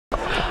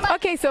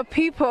Okay, so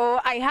people,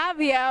 I have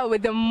here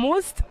with the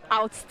most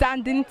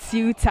outstanding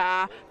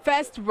tutor,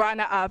 first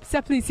runner-up.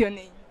 Sir, please, your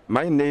name.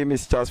 My name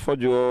is Charles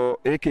Fojo,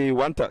 aka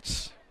One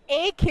Touch.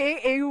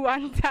 AKA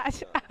One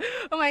Touch.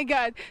 Oh my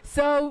God.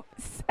 So,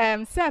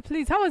 sir,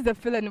 please, how was the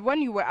feeling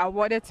when you were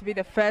awarded to be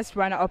the first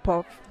runner-up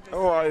of this?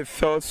 Oh, I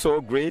felt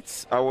so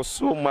great. I was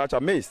so much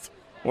amazed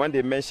when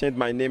they mentioned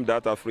my name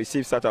that I've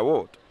received such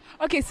award.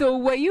 Okay, so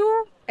were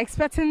you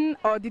expecting,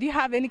 or did you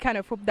have any kind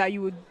of hope that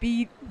you would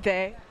be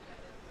there?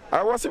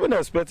 I was even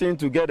expecting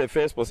to get the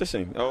first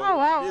position. Oh,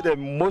 wow. Be the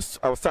most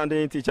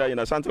outstanding teacher in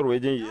Ashanti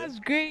region. That's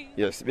great.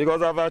 Yes,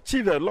 because I've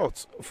achieved a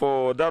lot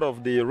for that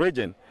of the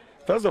region.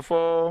 First of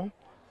all,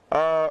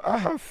 I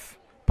have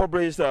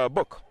published a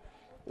book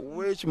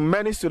which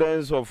many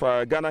students of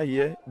Ghana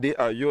here, they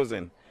are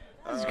using.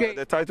 That's great.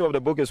 The title of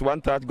the book is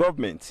One Touch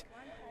Government.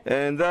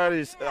 And that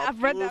is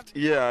I've read that.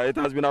 Yeah, it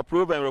has been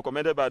approved and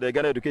recommended by the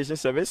Ghana Education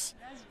Service.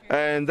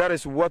 And that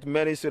is what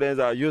many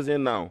students are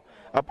using now.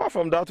 Apart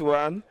from that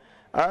one,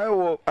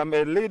 I'm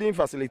a leading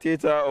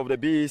facilitator of the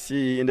BEC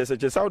in the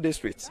Secretariat South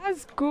District.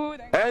 That's good.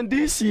 And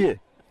this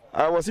year,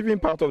 I was even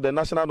part of the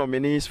national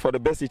nominees for the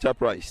Best Teacher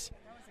Prize.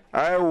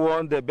 I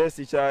won the Best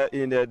Teacher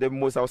in the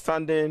most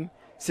outstanding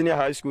senior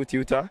high school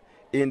tutor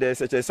in the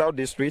Secretariat South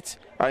District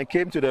and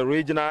came to the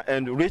regional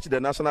and reached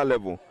the national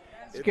level.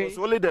 It was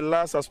only the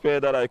last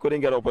aspect that I couldn't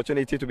get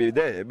opportunity to be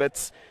there.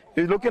 But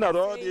looking at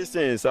all these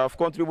things, I've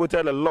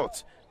contributed a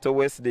lot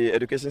towards the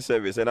education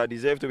service and I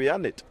deserve to be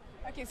honored.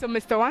 Okay, so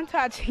Mr. One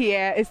Touch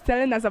here is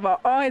telling us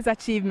about all his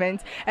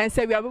achievements, and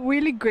so we are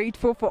really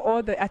grateful for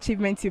all the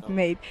achievements you've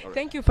made.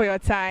 Thank you for your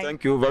time.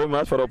 Thank you very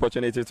much for the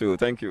opportunity too.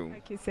 Thank you.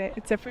 Thank you, sir.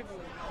 It's a privilege.